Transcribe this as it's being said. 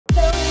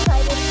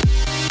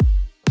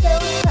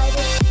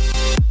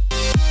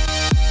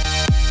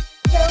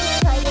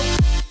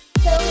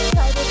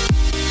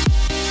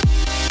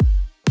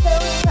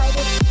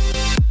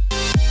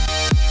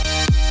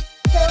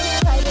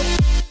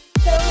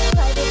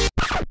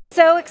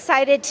so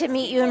excited to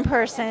meet you in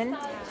person.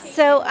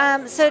 So,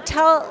 so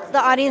tell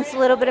the audience a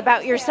little bit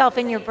about yourself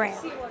and your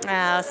brand.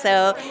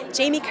 So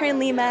Jamie Kern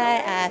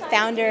Lima,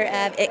 founder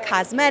of IT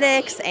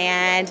Cosmetics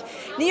and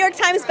New York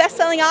Times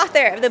bestselling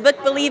author of the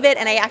book Believe It,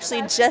 and I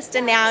actually just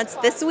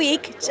announced this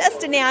week,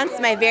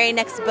 my very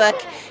next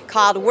book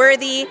called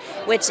Worthy,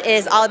 which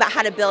is all about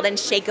how to build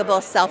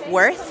unshakable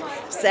self-worth.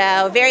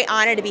 So very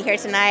honored to be here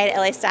tonight at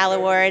LA Style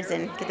Awards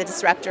and get the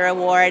Disruptor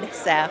Award.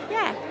 So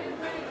yeah.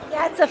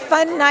 Yeah, it's a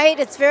fun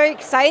night. It's very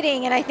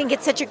exciting, and I think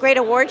it's such a great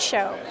award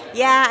show.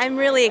 Yeah, I'm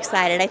really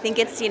excited. I think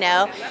it's,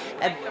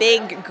 a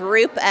big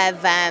group of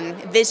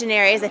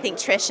visionaries. I think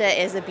Trisha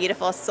is a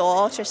beautiful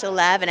soul, Trisha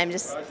Love, and I'm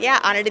just,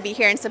 honored to be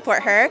here and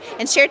support her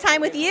and share time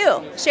with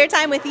you.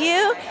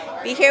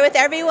 Be here with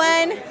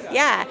everyone.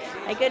 Yeah,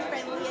 my good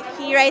friend Leah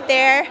Key right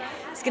there.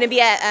 It's going to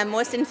be a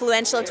most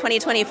influential of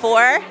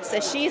 2024, so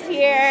she's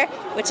here,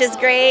 which is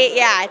great.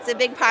 Yeah, it's a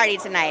big party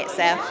tonight,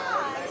 so.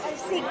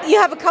 You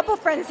have a couple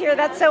friends here.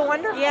 That's so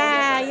wonderful.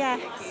 Yeah.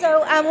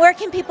 So where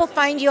can people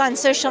find you on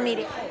social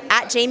media?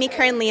 At Jamie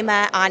Kern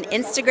Lima on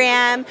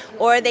Instagram,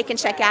 or they can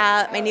check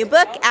out my new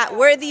book at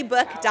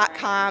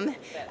worthybook.com,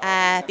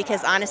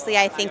 because honestly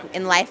I think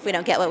in life we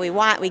don't get what we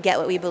want, we get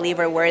what we believe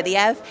we're worthy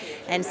of,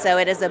 and so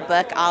it is a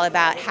book all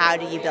about how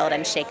do you build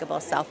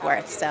unshakable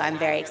self-worth, so I'm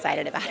very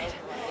excited about it.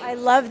 I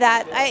love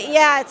that.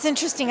 Yeah, it's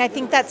interesting. I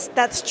think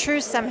that's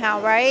true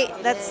somehow, right?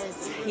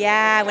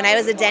 Yeah, when I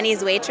was a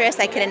Denny's waitress,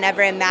 I could have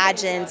never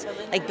imagined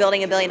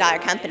building $1 billion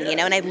company,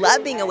 and I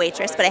love being a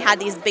waitress, but I had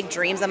these big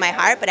dreams in my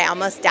heart, but I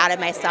almost doubted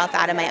myself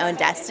out of my own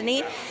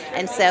destiny,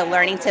 and so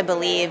learning to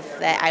believe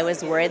that I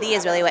was worthy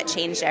is really what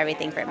changed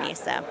everything for me,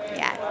 so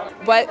yeah.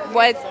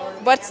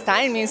 What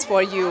style means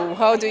for you?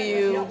 How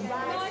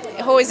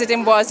is it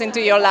embossed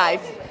into your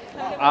life?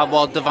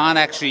 Well, Devon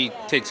actually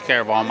takes care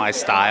of all my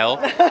style.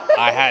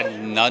 I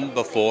had none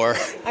before.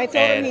 I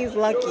told him he's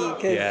lucky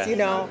because,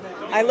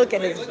 I look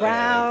at his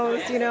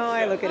brows,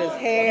 I look at his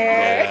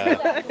hair,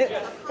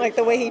 like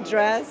the way he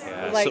dressed,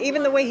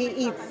 even the way he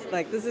eats.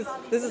 Like this is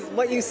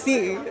what you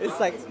see. It's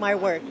like my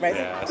work, right?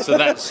 Yeah.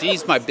 So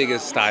she's my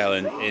biggest style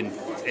and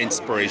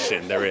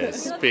inspiration there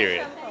is,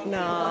 period.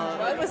 No.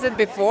 What was it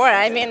before?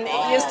 I mean,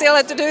 you still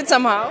had to do it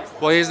somehow.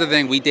 Well, here's the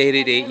thing. We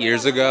dated 8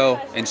 years ago,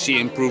 and she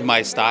improved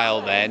my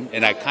style then,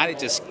 and I kind of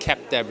just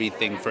kept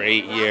everything for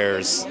 8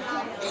 years.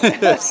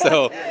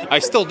 So I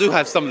still do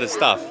have some of the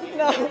stuff.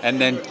 No. And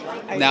then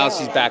now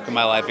she's back in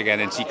my life again,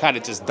 and she kind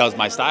of just does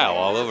my style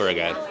all over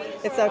again.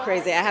 It's so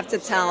crazy. I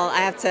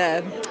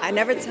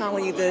never tell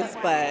you this,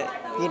 but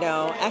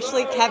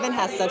actually Kevin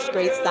has such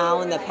great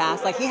style in the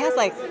past. Like he has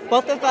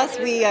both of us,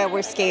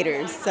 we're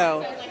skaters.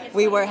 So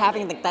we were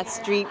having that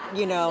street,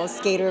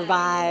 skater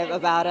vibe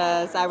about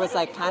us. I was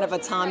kind of a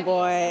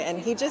tomboy, and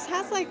he just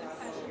has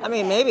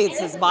maybe it's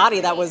his body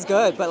that was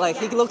good, but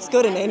he looks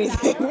good in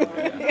anything.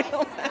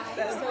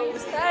 So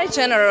style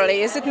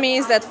generally, is it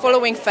means that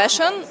following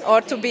fashion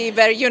or to be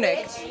very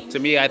unique? To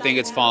me, I think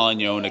it's following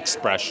your own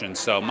expression.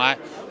 So my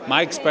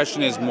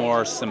expression is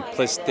more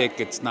simplistic.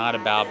 It's not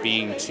about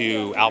being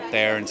too out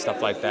there and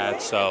stuff like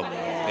that. So,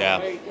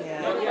 yeah.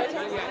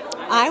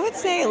 I would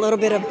say a little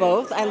bit of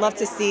both. I love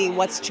to see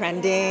what's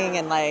trending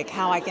and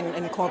how I can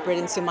incorporate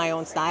into my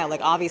own style.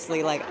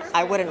 Obviously,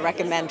 I wouldn't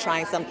recommend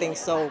trying something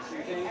so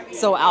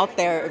out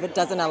there if it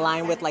doesn't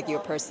align with your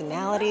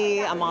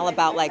personality. I'm all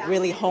about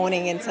really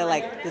honing into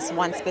this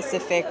one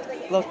specific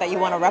look that you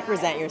want to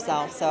represent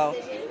yourself. So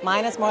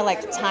mine is more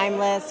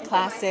timeless,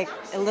 classic,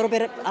 a little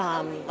bit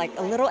a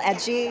little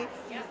edgy,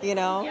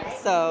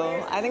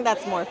 So I think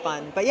that's more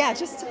fun. But yeah,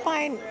 just to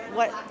find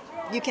what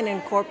you can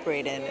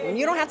incorporate in. And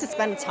you don't have to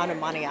spend a ton of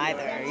money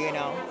either,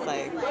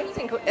 It's What do you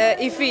think,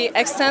 if we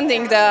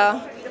extending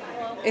the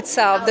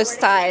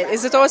style,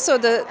 is it also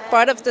the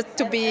part of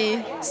to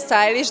be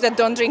stylish that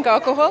don't drink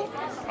alcohol?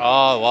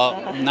 Oh,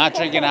 well, not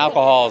drinking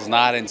alcohol is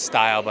not in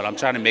style, but I'm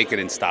trying to make it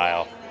in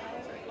style.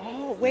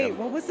 Oh, wait,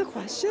 What was the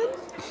question?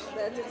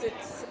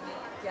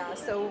 Yeah,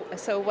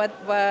 so what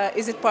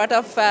is it part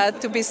of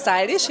to be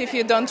stylish if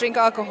you don't drink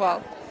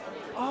alcohol?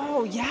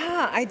 Oh,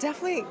 yeah, I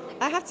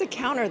have to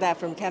counter that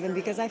from Kevin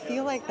because I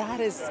feel that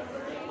is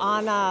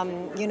on,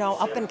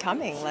 up and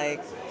coming.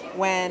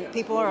 When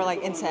people are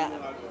into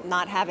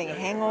not having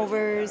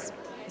hangovers,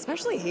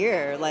 especially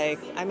here.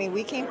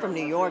 We came from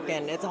New York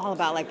and it's all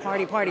about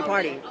party.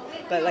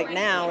 But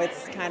now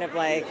it's kind of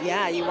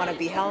you want to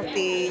be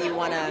healthy, you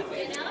want to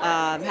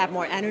have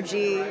more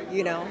energy,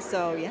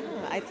 So yeah,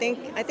 I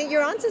think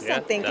you're onto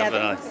something,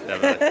 Kevin.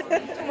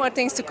 Definitely. Two more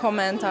things to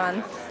comment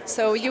on.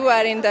 So you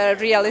are in the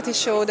reality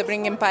show, The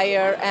Bling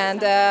Empire,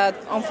 and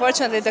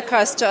unfortunately the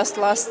cast just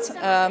lost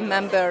a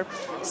member.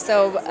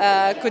 So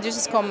could you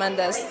just comment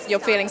your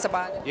feelings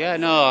about it? Yeah,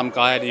 no, I'm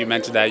glad you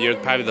mentioned that. You're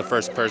probably the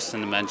first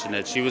person to mention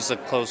it. She was a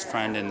close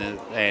friend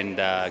and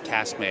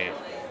castmate.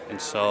 And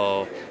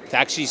so to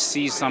actually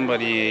see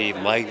somebody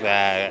like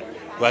that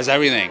who has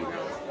everything,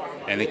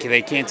 and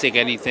they can't take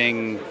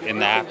anything in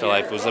the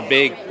afterlife,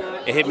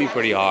 it hit me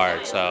pretty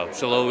hard. So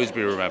she'll always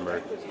be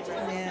remembered.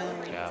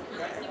 Yeah.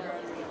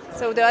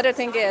 So the other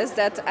thing is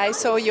that I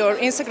saw your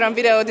Instagram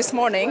video this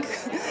morning,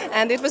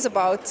 and it was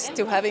about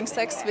to having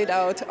sex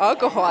without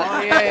alcohol.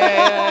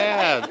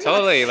 Yeah,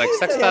 totally. Like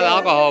sex without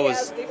alcohol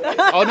was,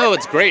 oh no,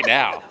 it's great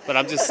now. But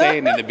I'm just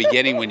saying in the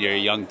beginning when you're a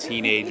young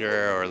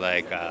teenager or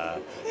like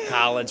a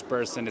college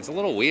person, it's a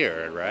little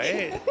weird,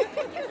 right?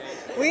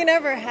 We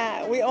never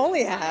have. We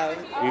only have.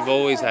 We've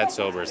always had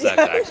sober sex,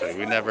 actually.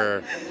 We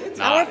never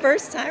not. Our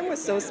first time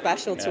was so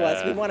special to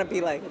us. We want to be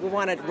like, we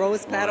wanted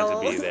rose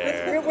petals. to be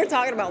there. We're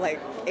talking about like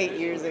 8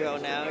 years ago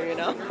now, you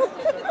know?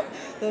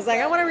 So it's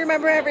like, I want to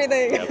remember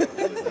everything. Yep.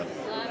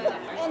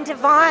 And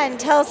Devon,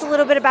 tell us a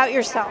little bit about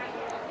yourself.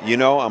 You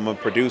know, I'm a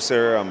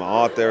producer, I'm an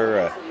author,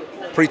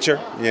 a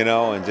preacher, you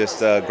know, and just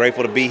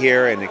grateful to be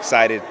here and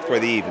excited for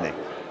the evening.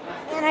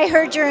 And I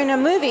heard you're in a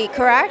movie,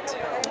 correct?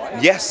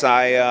 Yes,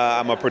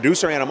 I'm a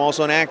producer and I'm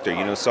also an actor,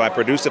 you know, so I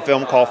produced a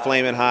film called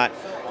Flamin' Hot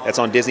that's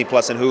on Disney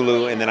Plus and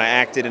Hulu, and then I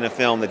acted in a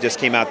film that just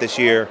came out this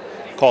year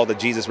called The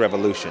Jesus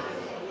Revolution.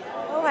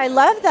 Oh, I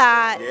love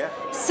that. Yeah.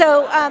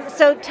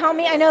 So tell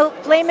me, I know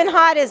Flamin'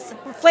 Hot is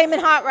flamin'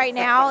 hot right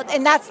now,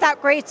 and that's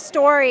that great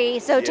story.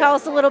 So tell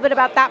us a little bit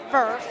about that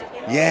first.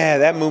 Yeah,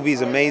 that movie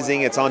is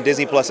amazing. It's on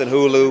Disney Plus and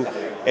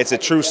Hulu. It's a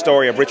true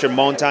story of Richard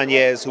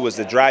Montañez, who was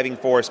the driving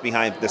force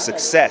behind the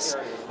success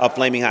of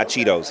Flaming Hot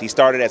Cheetos. He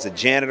started as a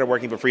janitor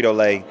working for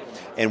Frito-Lay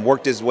and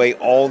worked his way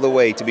all the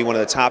way to be one of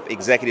the top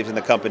executives in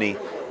the company,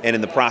 and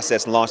in the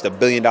process launched $1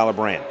 billion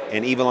brand.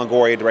 And Eva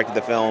Longoria directed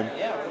the film,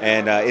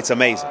 and it's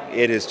amazing.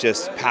 It is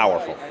just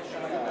powerful.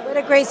 What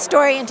a great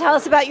story. And tell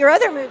us about your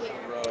other movie.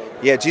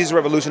 Yeah, Jesus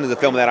Revolution is a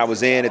film that I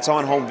was in. It's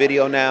on home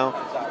video now.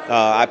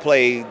 I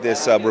play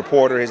this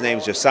reporter. His name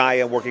is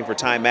Josiah, working for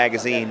Time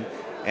Magazine.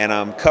 And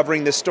I'm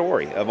covering the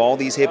story of all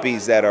these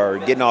hippies that are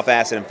getting off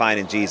acid and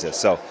finding Jesus.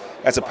 So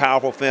that's a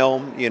powerful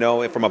film. You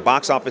know, from a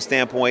box office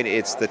standpoint,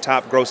 it's the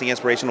top grossing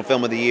inspirational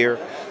film of the year,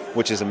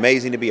 which is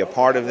amazing to be a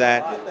part of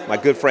that. My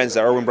good friends,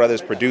 the Irwin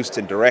brothers, produced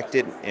and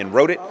directed and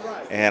wrote it,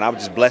 and I'm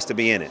just blessed to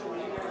be in it.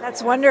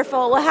 That's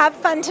wonderful. Well, have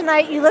fun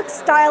tonight. You look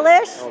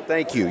stylish. Oh,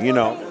 thank you. You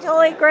know.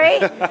 Totally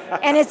great.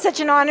 And it's such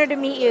an honor to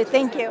meet you.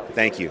 Thank you.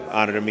 Thank you.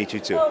 Honor to meet you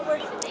too.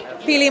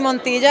 Pili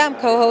Montilla, I'm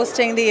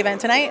co-hosting the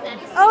event tonight.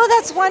 Oh,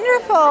 that's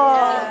wonderful.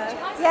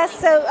 Yes,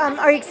 so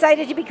are you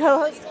excited to be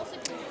co-hosting?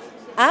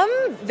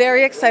 I'm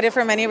very excited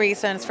for many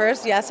reasons.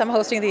 First, yes, I'm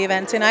hosting the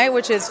event tonight,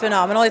 which is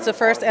phenomenal. It's the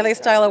first LA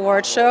Style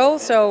Award show,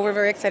 so we're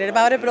very excited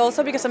about it, but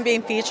also because I'm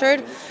being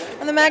featured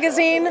in the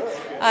magazine.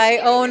 I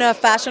own a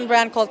fashion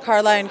brand called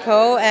Karla &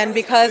 Co., and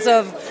because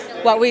of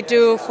what we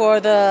do for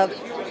the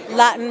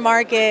Latin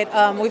market,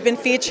 we've been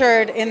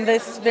featured in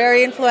this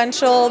very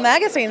influential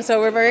magazine, so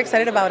we're very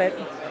excited about it.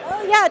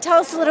 Oh yeah, tell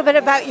us a little bit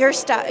about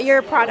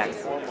your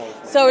products.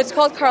 So it's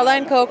called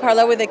Karla & Co.,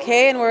 Karla with a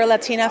K, and we're a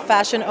Latina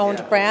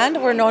fashion-owned brand.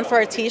 We're known for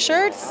our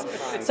t-shirts.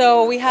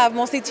 So we have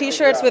mostly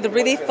t-shirts with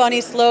really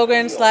funny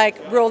slogans like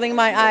rolling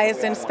my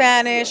eyes in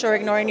Spanish or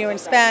ignoring you in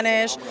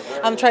Spanish.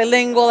 I'm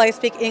trilingual, I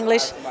speak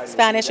English,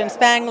 Spanish, and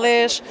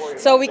Spanglish.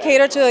 So we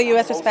cater to the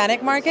U.S.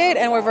 Hispanic market,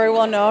 and we're very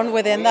well known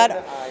within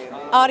that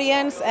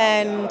audience,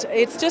 and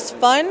it's just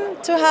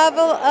fun to have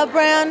a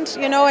brand,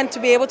 you know, and to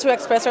be able to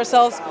express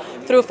ourselves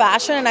through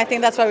fashion, and I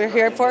think that's what we're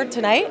here for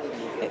tonight.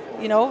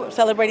 You know,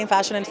 celebrating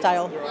fashion and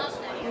style.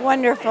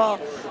 Wonderful.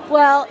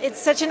 Well, it's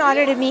such an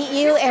honor to meet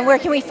you. And where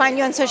can we find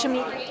you on social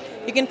media?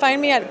 You can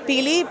find me at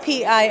Pili,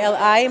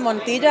 P-I-L-I,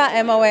 Montilla,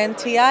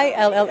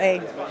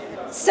 M-O-N-T-I-L-L-A.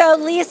 So,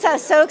 Lisa,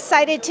 so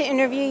excited to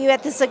interview you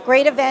at this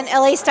great event,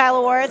 LA Style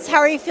Awards. How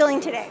are you feeling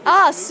today?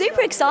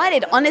 Super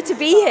excited. Honored to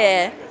be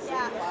here.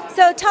 Yeah.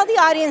 So, tell the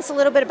audience a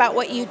little bit about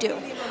what you do.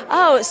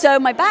 Oh, so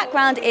my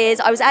background is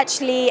I was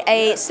actually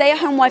a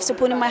stay-at-home wife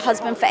supporting my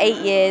husband for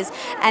 8 years,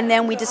 and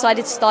then we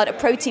decided to start a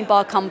protein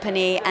bar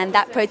company, and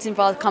that protein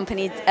bar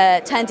company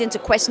turned into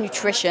Quest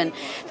Nutrition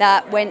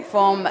that went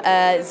from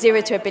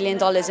 $0 to $1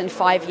 billion in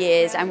 5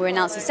 years, and we were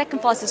announced the second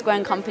fastest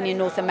growing company in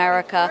North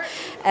America.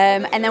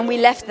 And then we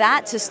left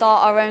that to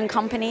start our own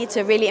company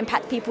to really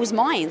impact people's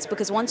minds,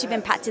 because once you've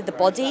impacted the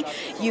body,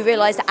 you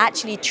realize that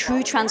actually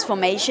true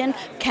transformation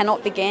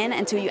cannot begin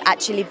until you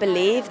actually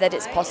believe that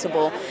it's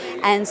possible.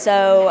 And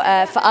so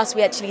for us,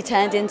 we actually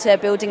turned into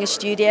building a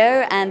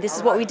studio, and this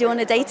is what we do on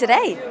a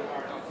day-to-day.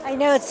 I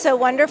know, it's so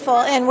wonderful.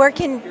 And where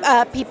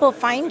can people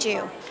find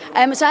you?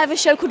 So I have a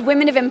show called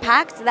Women of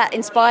Impact that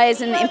inspires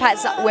and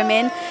impacts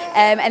women,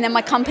 and then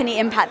my company,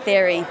 Impact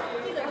Theory.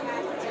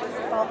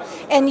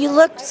 And you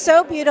look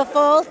so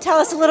beautiful. Tell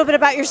us a little bit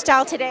about your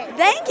style today.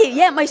 Thank you.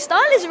 Yeah, my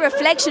style is a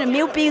reflection of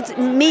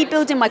me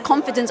building my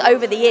confidence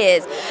over the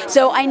years.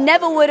 So I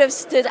never would have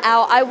stood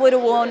out. I would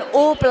have worn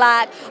all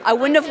black. I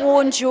wouldn't have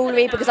worn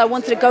jewelry because I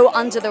wanted to go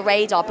under the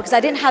radar, because I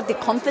didn't have the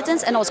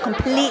confidence and I was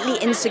completely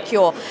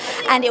insecure.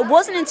 And it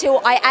wasn't until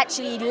I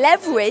actually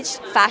leveraged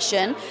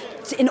fashion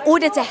in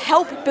order to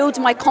help build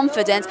my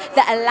confidence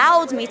that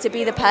allowed me to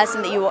be the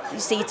person that you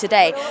see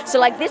today. So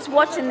like this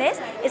watch and this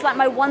is like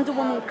my Wonder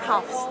Woman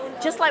cuffs.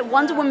 Just like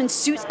Wonder Woman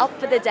suits up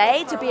for the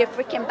day to be a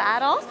freaking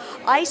badass,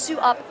 I suit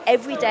up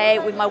every day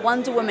with my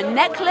Wonder Woman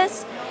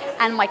necklace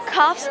and my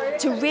cuffs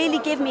to really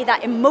give me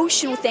that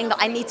emotional thing that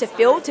I need to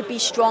feel to be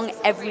strong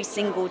every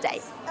single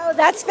day. Oh,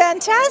 that's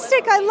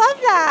fantastic. I love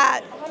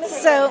that.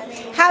 So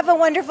have a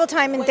wonderful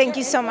time and thank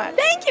you so much.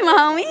 Thank you,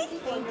 Mahami.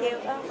 Thank you.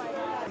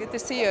 Good to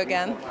see you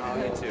again. Oh,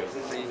 you too.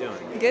 How are you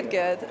doing? Good,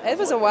 good. It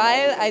was a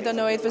while. I don't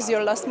know, it was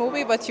your last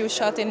movie, but you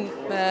shot in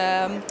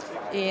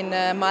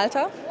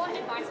Malta.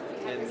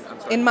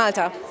 In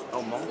Malta.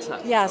 Oh, Malta.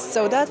 Yes,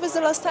 so that was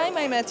the last time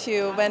I met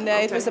you when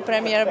it was the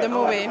premiere of the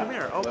movie.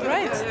 Okay.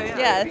 Right?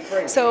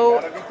 Yeah. So,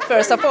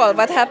 first of all,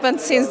 what happened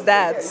since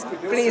that?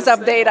 Please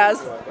update us.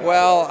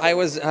 Well, I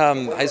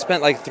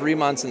spent like 3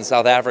 months in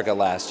South Africa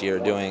last year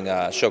doing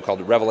a show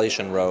called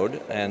Revelation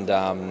Road, and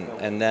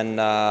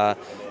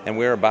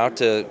we're about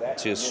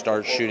to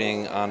start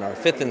shooting on our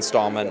 5th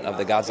installment of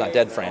the God's Not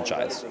Dead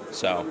franchise.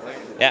 So,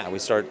 yeah, we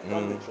start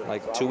in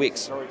like 2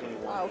 weeks.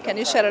 Wow. Can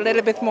you share a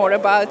little bit more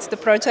about the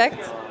project?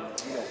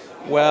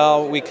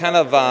 Well, we kind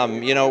of,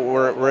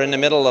 we're in the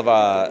middle of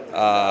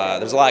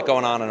there's a lot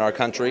going on in our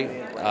country,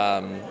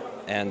 and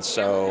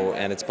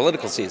it's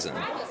political season.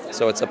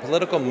 So it's a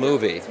political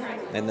movie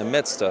in the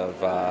midst of,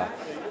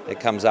 it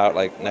comes out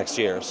like next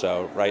year,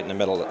 so right in the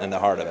middle, in the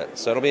heart of it.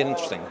 So it'll be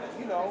interesting.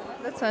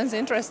 That sounds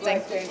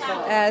interesting.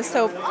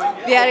 So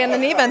we are in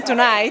an event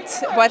tonight.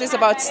 What is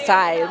about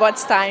style? What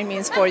style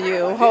means for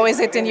you? How is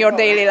it in your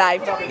daily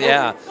life?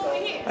 Yeah.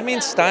 I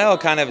mean, style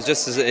kind of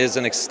just is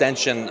an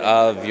extension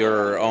of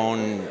your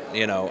own,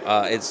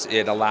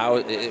 it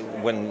allows,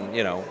 when,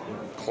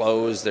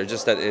 clothes, they're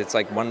just, it's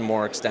like one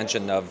more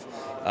extension of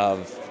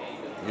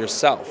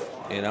yourself,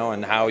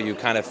 and how you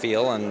kind of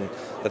feel, and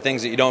the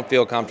things that you don't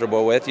feel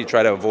comfortable with, you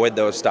try to avoid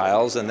those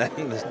styles, and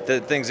then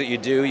the things that you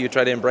do, you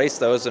try to embrace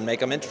those and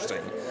make them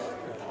interesting.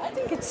 I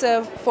think it's,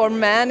 for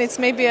men, it's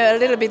maybe a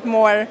little bit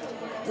more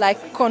like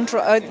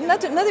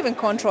not even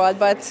controlled,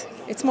 but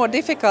it's more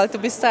difficult to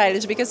be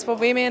stylish, because for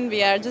women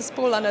we are just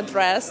pull on a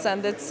dress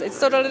and it's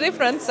totally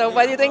different. So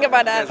what do you think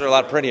about that? You guys are a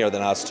lot prettier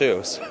than us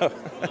too. So.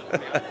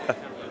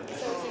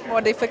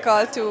 More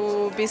difficult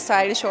to be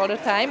stylish all the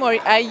time, or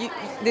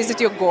is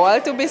it your goal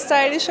to be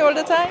stylish all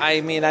the time?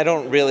 I mean, I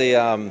don't really.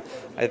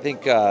 I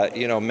think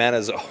men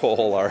as a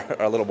whole are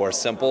a little more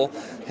simple,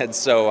 and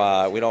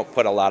so we don't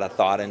put a lot of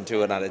thought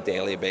into it on a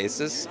daily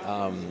basis.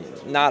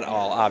 Not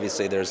all,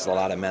 obviously. There's a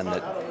lot of men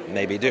that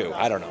maybe do.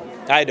 I don't know.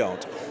 I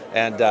don't,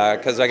 and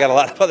because I got a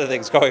lot of other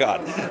things going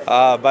on.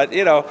 But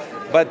we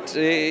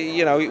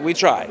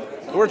try.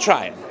 We're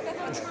trying.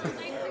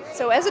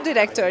 So as a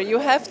director, you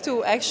have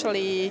to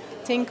actually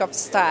think of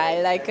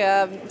style. Like,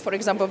 for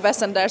example,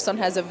 Wes Anderson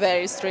has a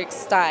very strict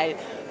style.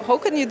 How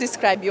can you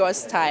describe your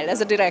style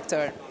as a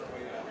director?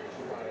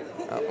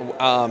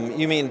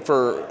 You mean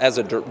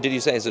did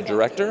you say as a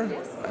director?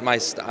 My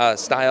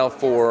style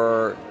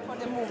for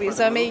the movies.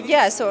 I mean,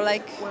 yeah. So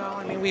like. Well,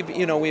 I mean,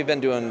 we've been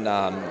doing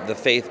the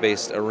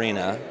faith-based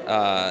arena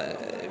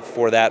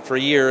for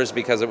years,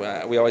 because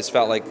we always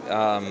felt like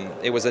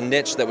it was a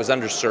niche that was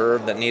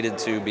underserved that needed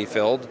to be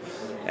filled.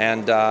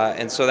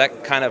 And so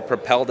that kind of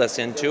propelled us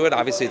into it.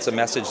 Obviously, it's a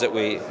message that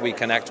we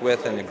connect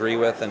with and agree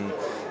with and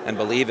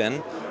believe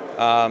in.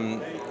 But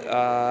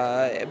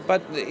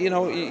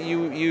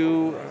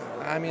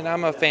I mean,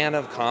 I'm a fan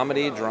of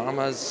comedy,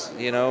 dramas,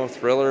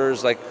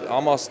 thrillers, like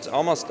almost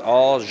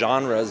all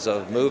genres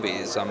of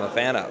movies I'm a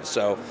fan of.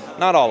 So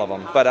not all of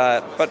them, but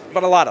a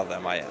lot of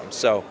them I am.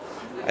 So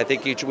I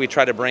think we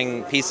try to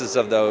bring pieces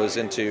of those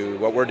into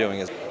what we're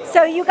doing.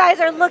 So you guys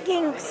are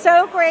looking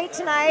so great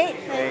tonight.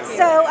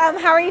 So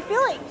how are you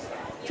feeling?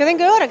 Feeling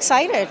good,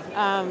 excited.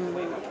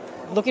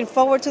 Looking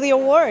forward to the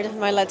award,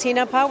 my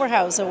Latina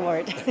Powerhouse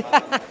Award.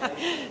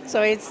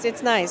 So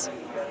it's nice.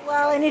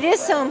 Well, and it is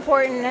so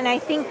important, and I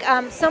think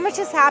so much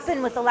has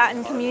happened with the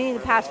Latin community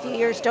the past few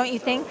years, don't you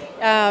think?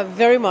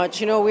 Very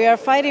much. We are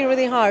fighting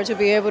really hard to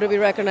be able to be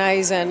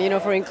recognized and,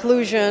 for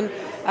inclusion.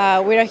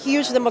 We're a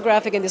huge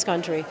demographic in this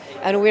country,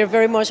 and we're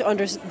very much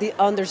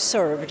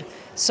underserved.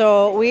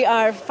 So we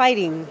are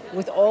fighting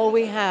with all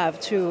we have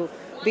to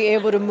be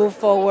able to move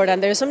forward,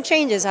 and there's some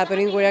changes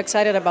happening. We're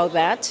excited about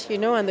that,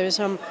 and there's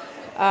some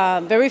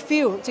very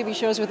few TV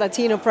shows with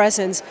Latino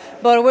presence,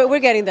 but we're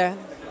getting there.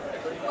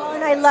 Well,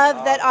 and I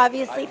love that,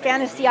 obviously,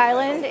 Fantasy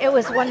Island. It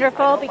was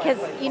wonderful because,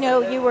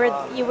 you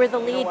were the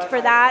lead for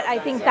that. I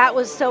think that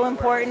was so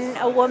important,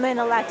 a woman,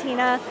 a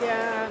Latina.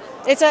 Yeah.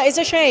 It's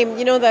a shame,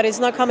 that it's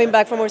not coming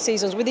back for more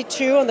seasons. We did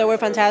 2, and they were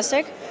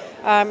fantastic.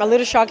 A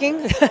little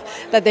shocking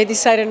that they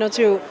decided not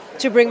to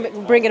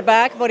bring it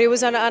back, but it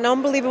was an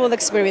unbelievable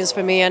experience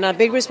for me, and a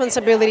big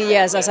responsibility,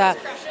 yes,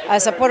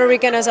 as a Puerto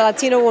Rican, as a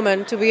Latino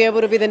woman, to be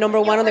able to be the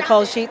 #1 on the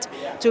call sheet,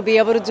 to be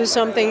able to do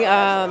something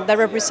that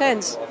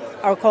represents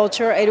our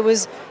culture. It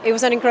was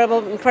an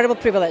incredible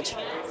privilege.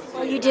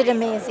 Well, you did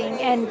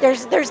amazing, and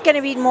there's going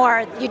to be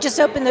more. You just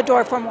opened the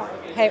door for more.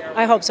 Hey,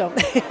 I hope so.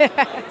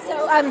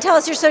 So tell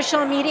us your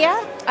social media.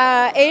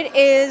 It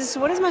is,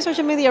 what is my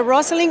social media?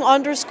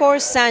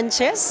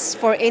 Rosalind_Sanchez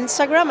for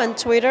Instagram and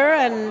Twitter,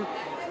 and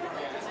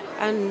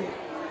I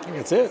think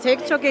that's it.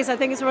 TikTok is, I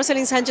think it's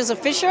Rosalind Sanchez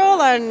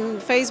Official, and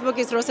Facebook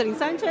is Rosalind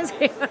Sanchez.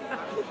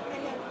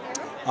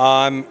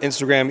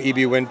 Instagram,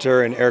 EB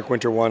Winter, and Eric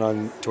Winter 1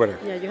 on Twitter.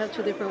 Yeah, you have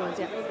 2 different ones,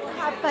 yeah.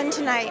 Have fun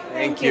tonight.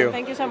 Thank you.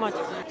 Thank you so much.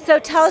 So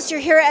tell us, you're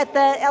here at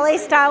the LA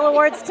Style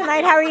Awards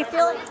tonight. How are you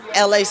feeling?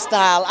 LA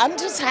Style. I'm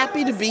just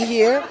happy to be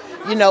here.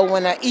 You know,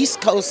 when an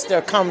East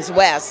Coaster comes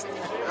west,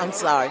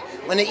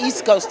 when the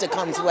East Coaster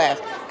comes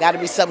west, got to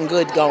be something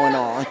good going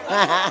on.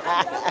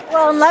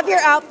 Well, and love your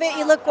outfit.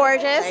 You look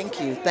gorgeous.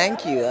 Thank you.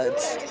 Thank you.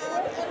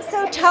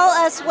 So tell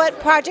us what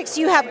projects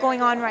you have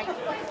going on right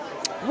now.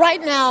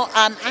 Right now,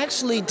 I'm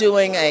actually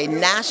doing a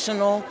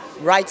national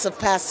rites of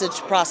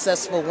passage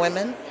process for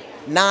women,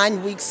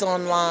 9 weeks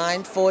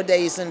online, 4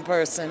 days in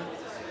person,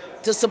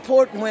 to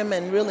support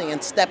women really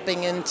in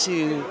stepping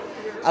into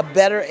a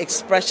better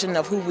expression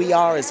of who we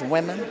are as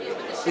women,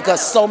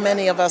 because so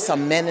many of us are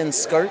men in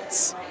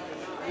skirts.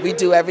 We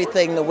do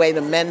everything the way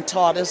the men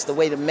taught us, the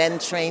way the men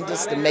trained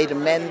us, the way the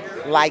men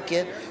like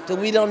it, that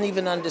we don't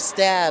even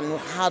understand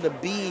how to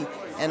be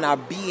in our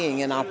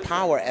being and our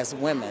power as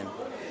women.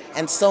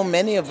 And so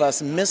many of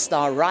us missed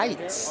our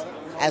rights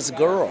as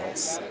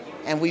girls,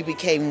 and we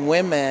became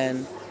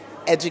women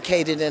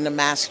educated in a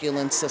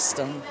masculine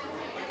system,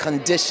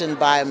 conditioned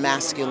by a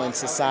masculine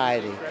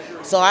society.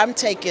 So I'm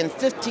taking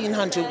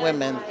 1,500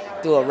 women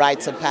through a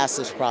rites of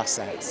passage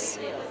process.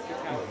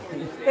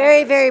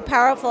 Very, very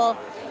powerful.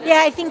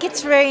 Yeah, I think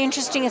it's very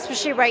interesting,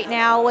 especially right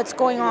now, what's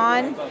going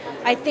on.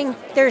 I think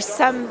there's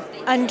some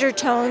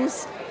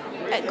undertones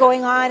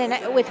going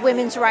on with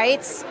women's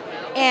rights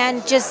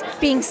and just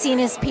being seen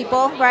as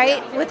people,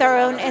 right, with our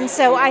own. And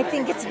so I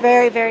think it's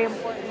very, very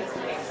important.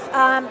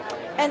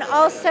 And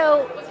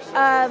also,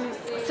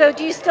 so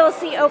do you still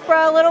see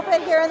Oprah a little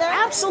bit here and there?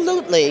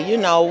 Absolutely. You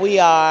know, we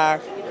are,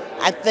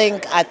 I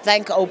thank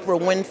Oprah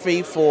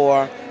Winfrey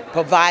for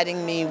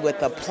providing me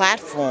with a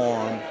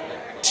platform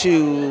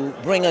to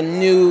bring a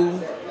new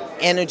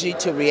energy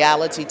to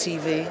reality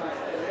TV.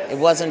 It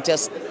wasn't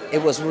just,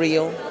 it was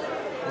real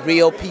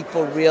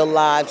people, real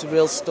lives,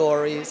 real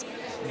stories,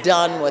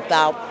 done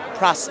without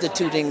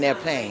prostituting their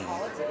pain.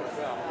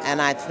 And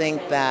I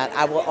think that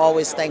I will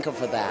always thank her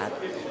for that.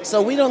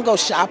 So we don't go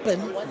shopping,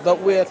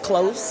 but we're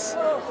close.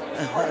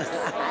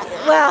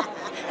 Well,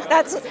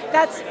 that's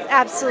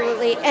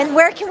absolutely. And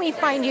where can we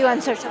find you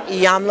on social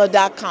media?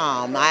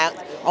 EMMY.com.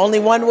 Only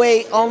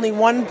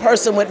one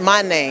person with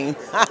my name.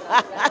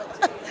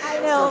 I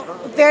know,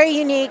 very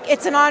unique.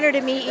 It's an honor to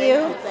meet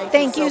you.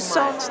 Thank you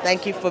so much.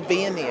 Thank you for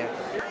being here.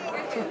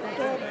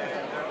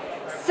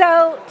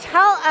 So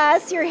tell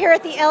us, you're here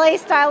at the LA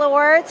Style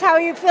Awards. How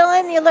are you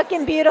feeling? You're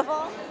looking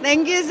beautiful.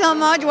 Thank you so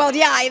much. Well,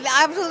 yeah, I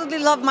absolutely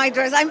love my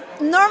dress.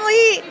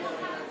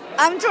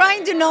 I'm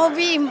trying to not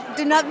be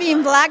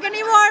in black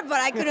anymore,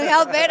 but I couldn't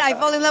help it. I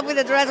fell in love with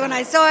the dress when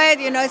I saw it.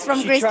 You know, it's from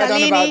Cristallini. She tried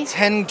on about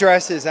 10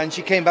 dresses and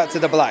she came back to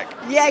the black.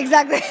 Yeah,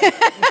 exactly.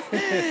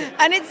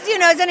 And it's, you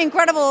know, it's an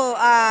incredible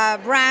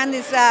brand.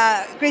 It's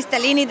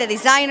Cristallini, the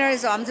designer,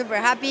 so I'm super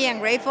happy and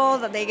grateful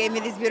that they gave me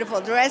this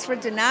beautiful dress for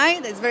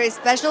tonight. It's very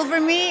special for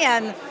me,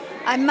 and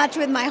I'm matched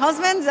with my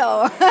husband,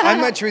 so.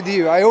 I'm matched with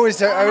you. I always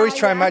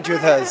try and match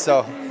with her, so.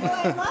 I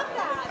love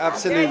that.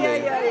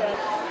 Absolutely. Yeah.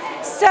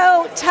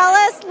 So tell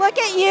us, look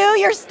at you,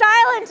 you're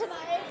styling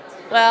tonight.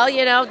 Well,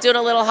 you know, doing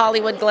a little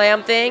Hollywood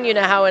glam thing, you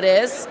know how it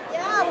is.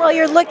 Yeah, well,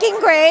 you're looking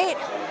great.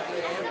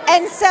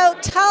 And so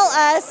tell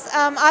us,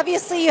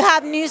 obviously you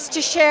have news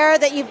to share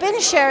that you've been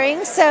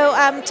sharing, so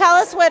tell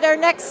us what are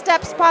next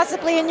steps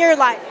possibly in your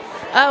life.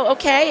 Oh,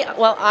 okay.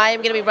 Well,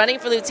 I'm going to be running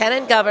for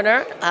Lieutenant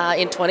Governor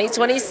in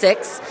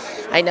 2026.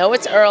 I know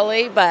it's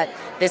early, but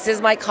this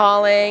is my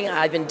calling.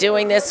 I've been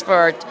doing this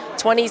for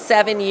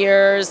 27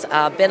 years,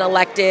 been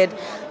elected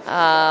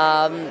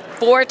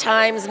 4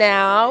 times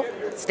now,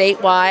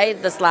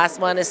 statewide. This last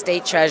one is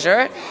state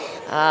treasurer.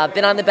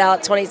 Been on the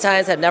ballot 20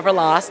 times, have never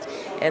lost.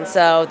 And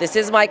so this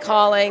is my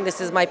calling, this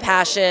is my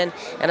passion,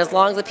 and as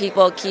long as the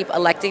people keep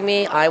electing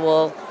me, I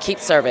will keep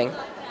serving.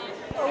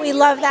 We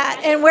love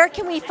that. And where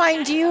can we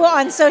find you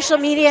on social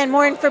media and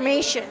more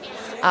information?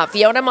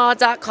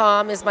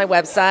 FionaMaw.com is my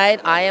website.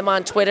 I am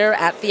on Twitter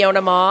at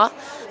FionaMaw.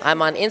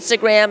 I'm on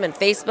Instagram and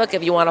Facebook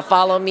if you want to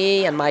follow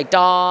me and my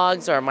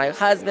dogs or my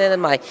husband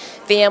and my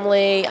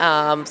family.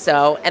 And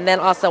then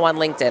also on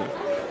LinkedIn.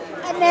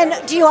 And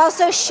then do you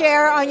also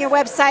share on your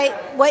website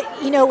what,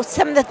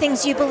 some of the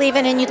things you believe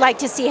in and you'd like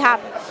to see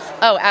happen?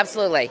 Oh,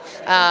 absolutely.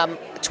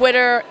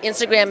 Twitter,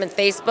 Instagram, and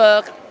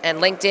Facebook, and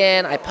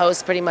LinkedIn. I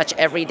post pretty much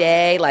every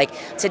day. Like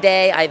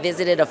today, I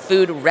visited a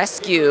food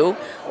rescue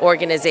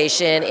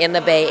organization in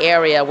the Bay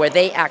Area where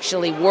they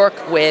actually work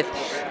with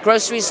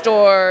grocery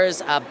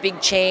stores, big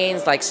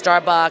chains like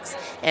Starbucks,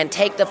 and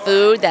take the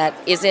food that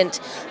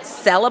isn't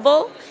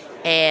sellable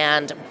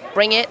and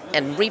bring it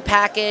and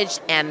repackage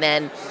and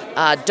then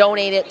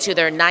donate it to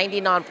their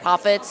 90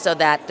 nonprofits so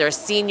that their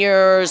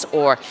seniors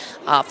or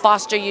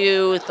foster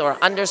youth or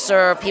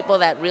underserved people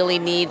that really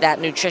need that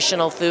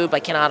nutritional food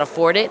but cannot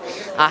afford it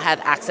have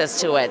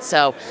access to it.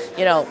 So,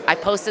 you know, I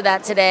posted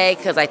that today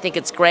because I think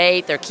it's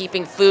great. They're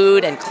keeping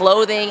food and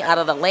clothing out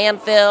of the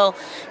landfill,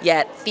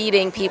 yet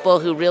feeding people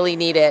who really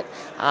need it.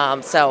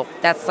 So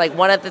that's like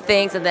one of the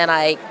things. And then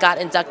I got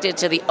inducted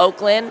to the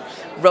Oakland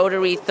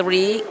Rotary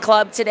 3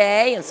 Club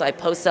today, and so I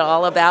posted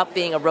all about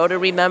being a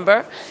Rotary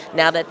member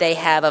now that they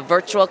have a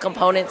virtual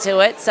component to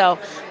it. So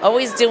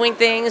always doing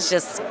things,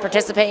 just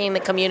participating in the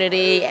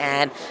community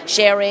and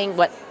sharing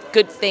what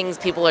good things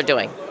people are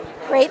doing.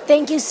 Great,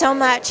 thank you so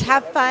much.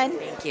 Have fun.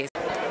 Thank you.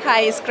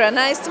 Hi, Iskra.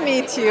 Nice to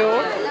meet you.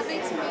 Lovely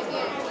to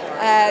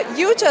meet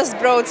you. You just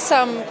brought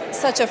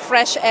such a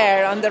fresh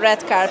air on the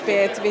red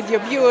carpet with your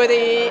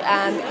beauty,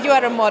 and you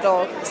are a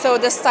model. So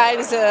the style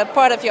is a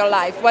part of your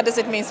life. What does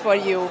it mean for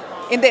you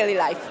in daily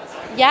life?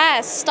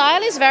 Yes,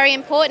 style is very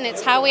important.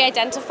 It's how we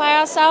identify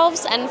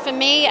ourselves. And for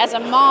me, as a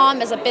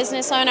mom, as a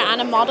business owner and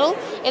a model,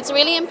 it's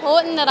really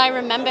important that I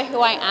remember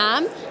who I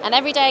am. And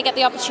every day I get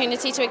the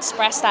opportunity to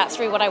express that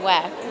through what I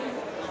wear.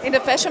 In the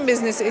fashion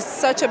business, it's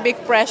such a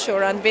big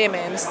pressure on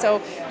women.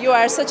 So you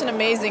are such an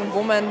amazing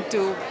woman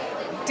to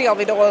deal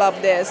with all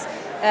of this.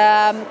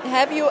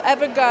 Have you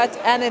ever got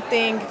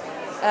anything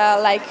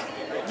like,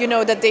 you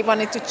know, that they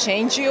wanted to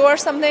change you or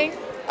something?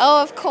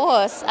 Oh, of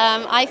course.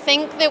 I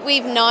think that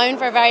we've known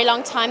for a very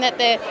long time that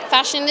the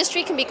fashion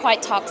industry can be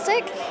quite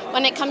toxic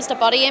when it comes to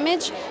body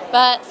image.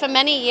 But for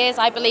many years,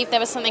 I believed there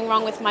was something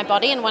wrong with my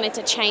body and wanted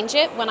to change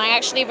it when I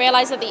actually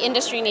realized that the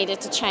industry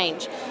needed to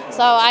change.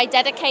 So I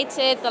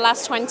dedicated the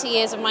last 20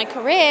 years of my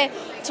career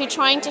to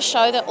trying to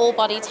show that all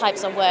body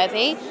types are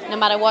worthy, no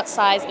matter what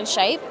size and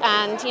shape.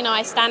 And, you know,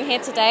 I stand here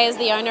today as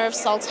the owner of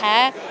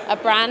Saltaire, a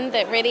brand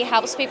that really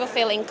helps people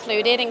feel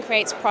included and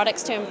creates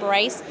products to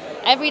embrace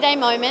everyday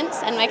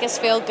moments and make us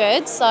feel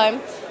good. So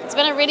it's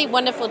been a really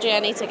wonderful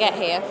journey to get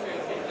here.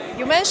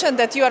 You mentioned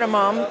that you are a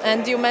mom,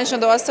 and you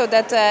mentioned also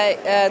that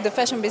the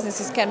fashion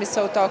businesses can be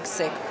so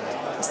toxic.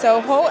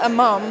 So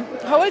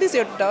how old is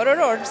your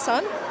daughter or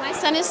son? My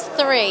son is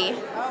 3.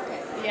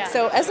 Yeah.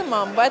 So as a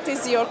mom, what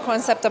is your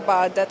concept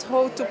about that?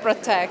 How to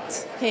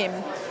protect him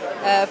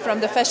from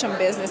the fashion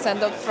business and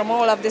from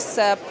all of this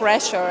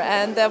pressure?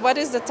 And what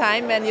is the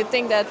time when you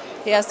think that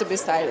he has to be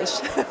stylish?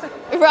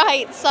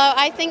 Right. So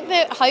I think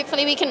that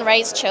hopefully we can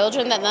raise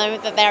children that know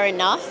that they're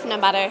enough, no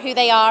matter who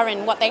they are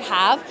and what they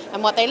have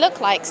and what they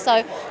look like.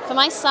 So for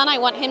my son, I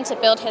want him to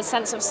build his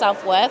sense of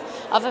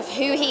self-worth of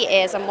who he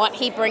is and what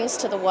he brings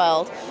to the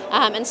world.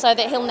 And so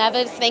that he'll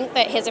never think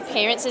that his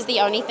appearance is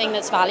the only thing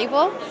that's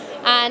valuable.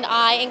 And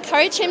I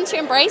encourage him to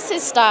embrace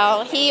his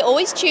style. He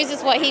always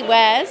chooses what he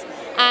wears,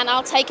 and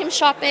I'll take him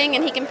shopping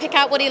and he can pick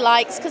out what he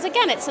likes, because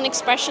again, it's an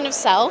expression of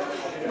self.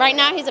 Right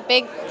now he's a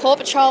big Paw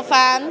Patrol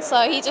fan,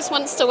 so he just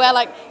wants to wear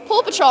like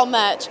Paw Patrol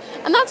merch,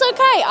 and that's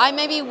okay. I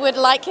maybe would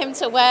like him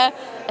to wear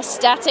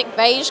aesthetic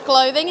beige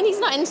clothing, and he's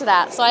not into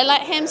that, so I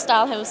let him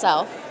style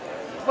himself.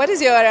 What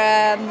is your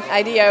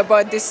idea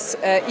about this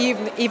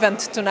event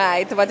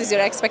tonight? What is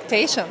your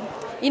expectation?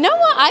 You know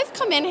what? I've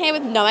come in here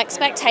with no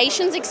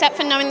expectations except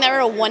for knowing there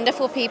are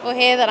wonderful people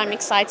here that I'm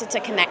excited to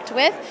connect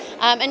with,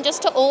 and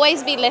just to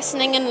always be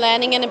listening and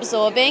learning and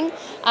absorbing.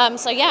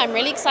 So yeah, I'm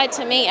really excited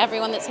to meet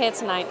everyone that's here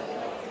tonight.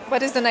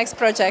 What is the next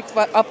project,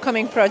 what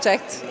upcoming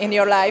project in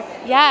your life?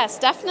 Yes,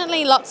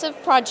 definitely lots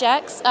of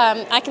projects.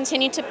 I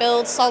continue to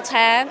build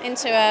Saltaire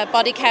into a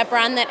body care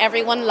brand that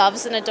everyone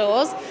loves and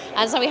adores.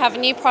 And so we have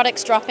new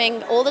products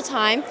dropping all the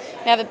time.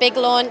 We have a big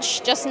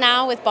launch just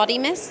now with body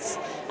mists,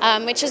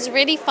 which is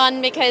really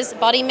fun because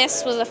body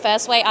mist was the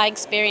first way I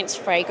experienced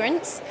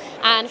fragrance.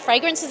 And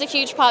fragrance is a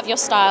huge part of your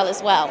style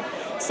as well.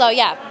 So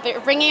yeah,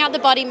 bringing out the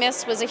body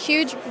mist was a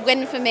huge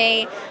win for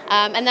me.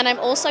 And then I'm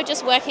also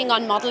just working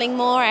on modeling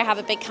more. I have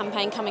a big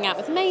campaign coming out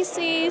with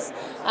Macy's.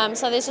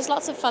 So there's just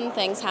lots of fun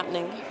things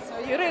happening. So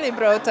you really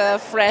brought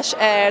fresh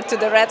air to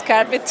the red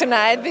carpet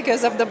tonight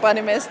because of the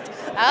body mist.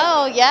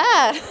 Oh,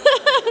 yeah.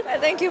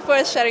 Thank you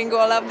for sharing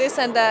all of this.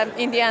 And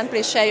in the end,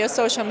 please share your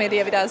social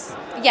media with us.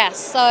 Yes,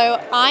 so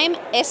I'm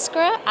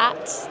Iskra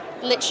at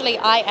literally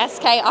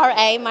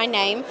I-S-K-R-A, my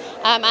name.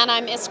 And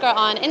I'm Iskra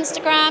on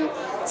Instagram,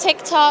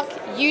 TikTok,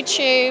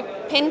 YouTube,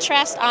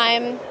 Pinterest.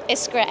 I'm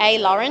Iskra A.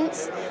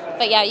 Lawrence.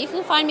 But yeah, you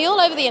can find me all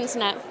over the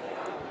internet.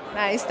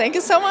 Nice. Thank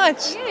you so much.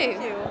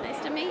 Thank you. Nice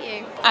to meet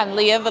you. I'm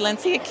Leah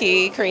Valencia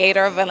Key,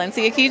 creator of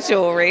Valencia Key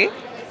Jewelry.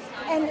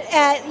 And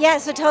yeah,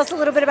 so tell us a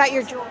little bit about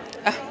your jewelry.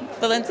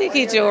 Valencia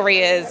Key Jewelry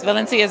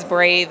Valencia is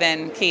brave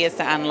and key is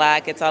to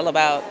unlock. It's all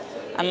about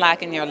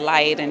unlocking your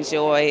light and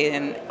joy,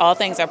 and all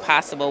things are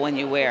possible when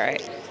you wear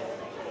it.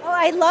 Oh,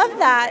 I love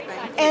that.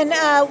 And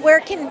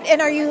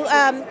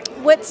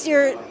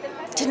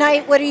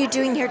what are you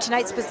doing here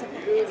tonight specifically?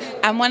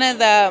 I'm one of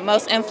the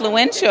most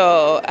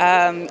influential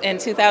in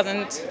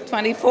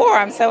 2024.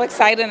 I'm so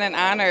excited and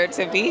honored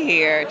to be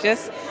here.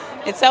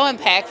 It's so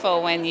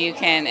impactful when you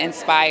can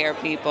inspire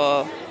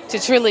people to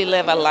truly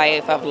live a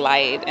life of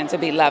light and to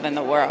be loved in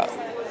the world.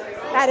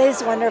 That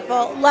is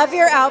wonderful. Love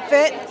your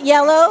outfit.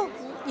 Yellow.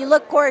 You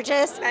look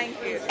gorgeous. Thank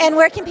you. And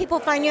where can people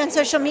find you on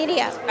social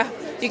media?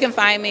 You can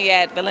find me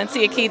at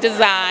Valencia Key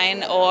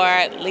Design or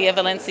Leah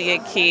Valencia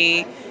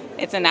Key.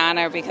 It's an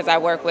honor because I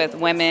work with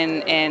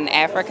women in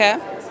Africa,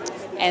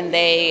 and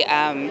they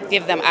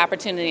give them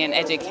opportunity and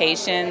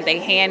education. They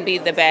hand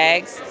bead the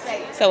bags.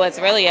 So it's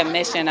really a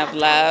mission of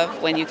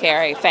love when you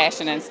carry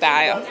fashion and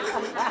style.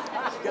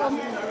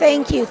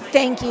 Thank you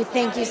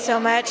so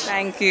much.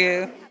 Thank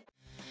you.